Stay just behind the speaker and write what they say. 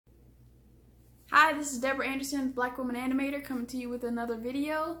Hi, this is Deborah Anderson, Black Woman Animator, coming to you with another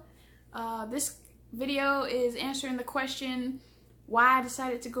video. This video is answering the question why I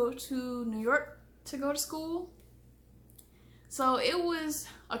decided to go to New York to go to school. So it was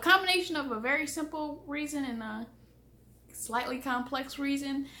a combination of a very simple reason and a slightly complex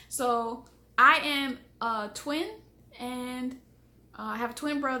reason. So I am a twin and I have a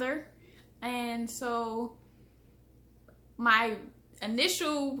twin brother, and so my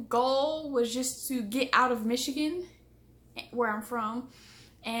initial goal was just to get out of Michigan, where I'm from,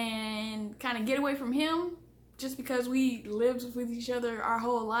 and kind of get away from him, just because we lived with each other our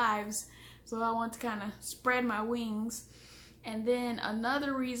whole lives. So I want to kind of spread my wings. And then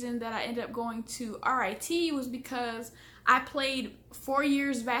another reason that I ended up going to RIT was because I played 4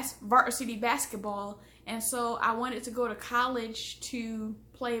 years varsity basketball, and so I wanted to go to college to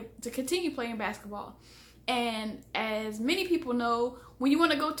continue playing basketball. And as many people know, when you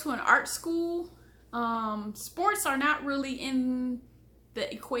want to go to an art school, sports are not really in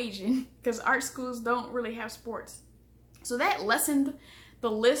the equation because art schools don't really have sports. So that lessened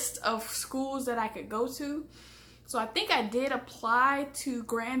the list of schools that I could go to. So I think I did apply to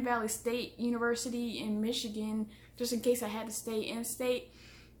Grand Valley State University in Michigan just in case I had to stay in state.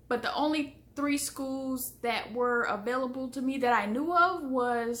 But the only 3 schools that were available to me that I knew of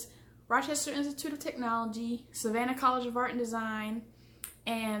was Rochester Institute of Technology, Savannah College of Art and Design,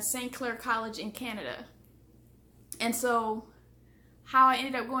 and St. Clair College in Canada. And so how I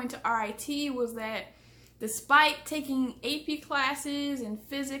ended up going to RIT was that despite taking AP classes and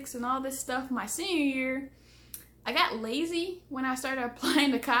physics and all this stuff my senior year, I got lazy when I started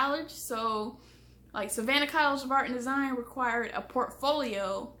applying to college. So like Savannah College of Art and Design required a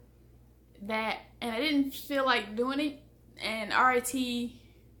portfolio and I didn't feel like doing it, and RIT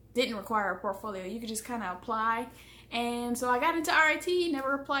didn't require a portfolio. You could just kind of apply. And so I got into RIT,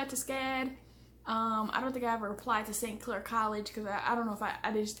 never applied to SCAD. I don't think I ever applied to St. Clair College because I don't know if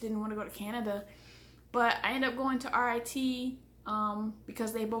I just didn't want to go to Canada. But I ended up going to RIT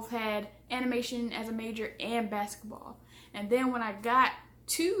because they both had animation as a major and basketball. And then when I got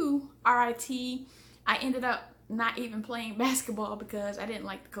to RIT, I ended up not even playing basketball because I didn't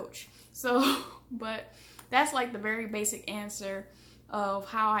like the coach. So, but that's like the very basic answer of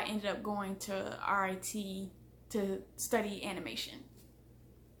how I ended up going to RIT to study animation.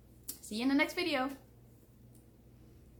 See you in the next video.